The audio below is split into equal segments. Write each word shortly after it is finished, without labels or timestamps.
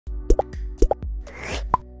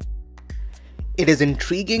It is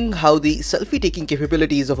intriguing how the selfie taking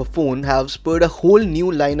capabilities of a phone have spurred a whole new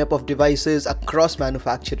lineup of devices across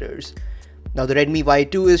manufacturers. Now the Redmi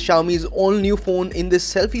Y2 is Xiaomi's all-new phone in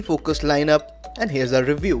this selfie-focused lineup, and here's our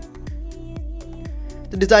review.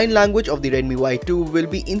 The design language of the Redmi Y2 will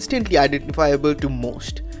be instantly identifiable to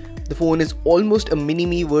most. The phone is almost a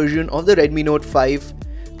mini-me version of the Redmi Note 5.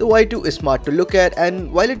 The Y2 is smart to look at,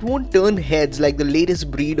 and while it won't turn heads like the latest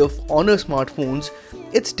breed of Honor smartphones,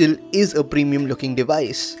 it still is a premium looking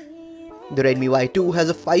device. The Redmi Y2 has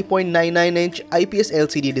a 5.99-inch IPS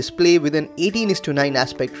LCD display with an 18:9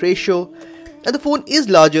 aspect ratio, and the phone is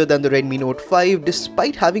larger than the Redmi Note 5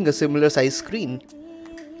 despite having a similar size screen.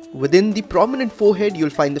 Within the prominent forehead, you'll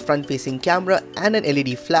find the front-facing camera and an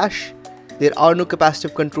LED flash. There are no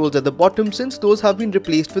capacitive controls at the bottom since those have been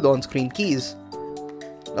replaced with on-screen keys.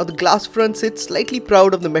 Now the glass front sits slightly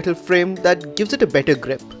proud of the metal frame that gives it a better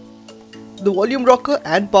grip. The volume rocker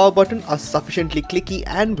and power button are sufficiently clicky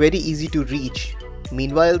and very easy to reach.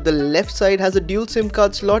 Meanwhile, the left side has a dual SIM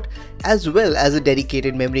card slot as well as a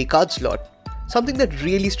dedicated memory card slot. Something that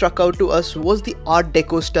really struck out to us was the Art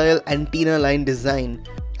Deco style antenna line design.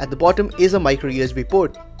 At the bottom is a micro USB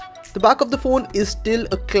port. The back of the phone is still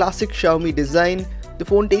a classic Xiaomi design. The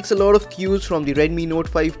phone takes a lot of cues from the Redmi Note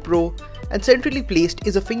 5 Pro, and centrally placed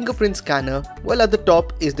is a fingerprint scanner, while at the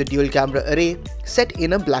top is the dual camera array set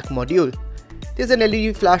in a black module. There's an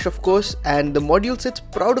LED flash of course, and the module sits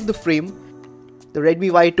proud of the frame. The Redmi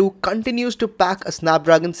Y2 continues to pack a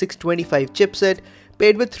Snapdragon 625 chipset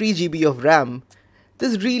paired with 3GB of RAM.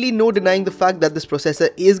 There's really no denying the fact that this processor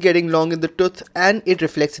is getting long in the tooth, and it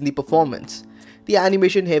reflects in the performance. The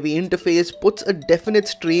animation heavy interface puts a definite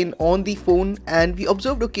strain on the phone, and we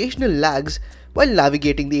observed occasional lags while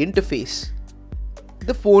navigating the interface.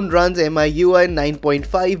 The phone runs MIUI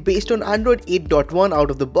 9.5 based on Android 8.1 out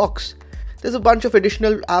of the box. There's a bunch of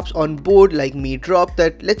additional apps on board like Mi Drop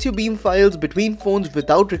that lets you beam files between phones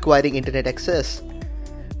without requiring internet access.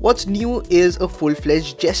 What's new is a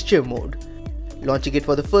full-fledged gesture mode. Launching it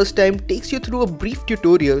for the first time takes you through a brief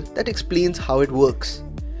tutorial that explains how it works.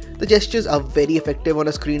 The gestures are very effective on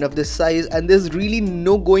a screen of this size, and there's really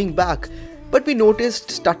no going back, but we noticed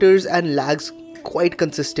stutters and lags quite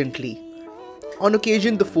consistently. On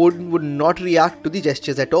occasion, the phone would not react to the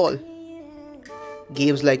gestures at all.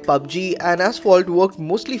 Games like PUBG and Asphalt worked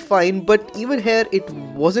mostly fine, but even here it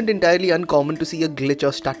wasn't entirely uncommon to see a glitch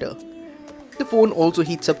or stutter. The phone also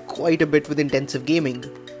heats up quite a bit with intensive gaming.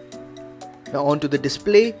 Now onto the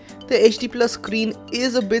display. The HD Plus screen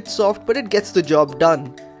is a bit soft, but it gets the job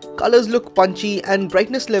done. Colors look punchy and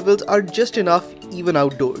brightness levels are just enough even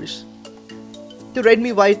outdoors. The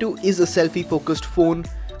Redmi Y2 is a selfie focused phone,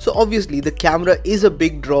 so obviously the camera is a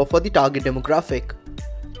big draw for the target demographic.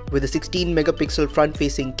 With a 16 megapixel front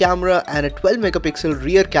facing camera and a 12 megapixel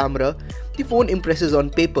rear camera, the phone impresses on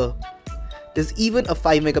paper. There's even a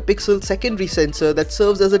 5 megapixel secondary sensor that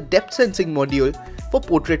serves as a depth sensing module for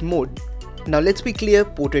portrait mode. Now let's be clear,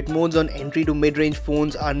 portrait modes on entry to mid-range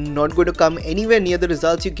phones are not going to come anywhere near the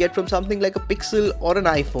results you get from something like a Pixel or an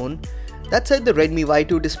iPhone. That said, the Redmi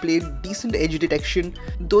Y2 displayed decent edge detection,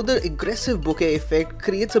 though the aggressive bokeh effect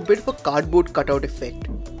creates a bit of a cardboard cutout effect.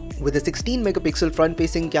 With a 16 megapixel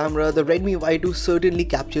front-facing camera, the Redmi Y2 certainly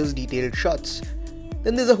captures detailed shots.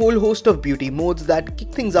 Then there's a whole host of beauty modes that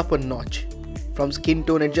kick things up a notch. From skin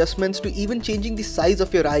tone adjustments to even changing the size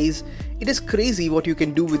of your eyes, it is crazy what you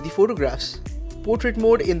can do with the photographs. Portrait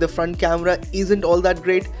mode in the front camera isn't all that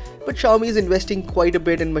great, but Xiaomi is investing quite a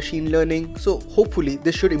bit in machine learning, so hopefully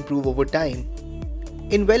this should improve over time.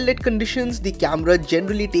 In well-lit conditions, the camera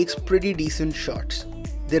generally takes pretty decent shots.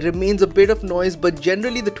 There remains a bit of noise, but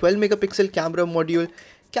generally the 12 megapixel camera module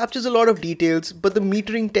captures a lot of details, but the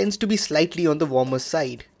metering tends to be slightly on the warmer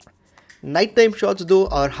side. Nighttime shots though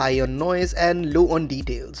are high on noise and low on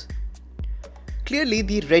details. Clearly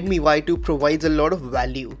the Redmi Y2 provides a lot of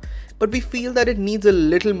value, but we feel that it needs a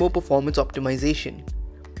little more performance optimization.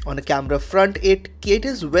 On a camera front, it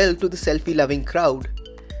caters well to the selfie loving crowd.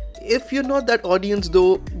 If you're not that audience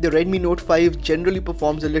though, the Redmi Note 5 generally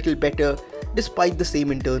performs a little better despite the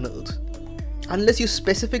same internals. Unless you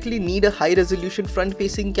specifically need a high resolution front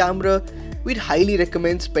facing camera, we'd highly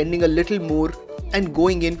recommend spending a little more and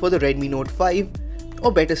going in for the Redmi Note 5,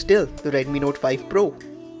 or better still, the Redmi Note 5 Pro.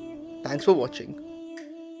 Thanks for watching.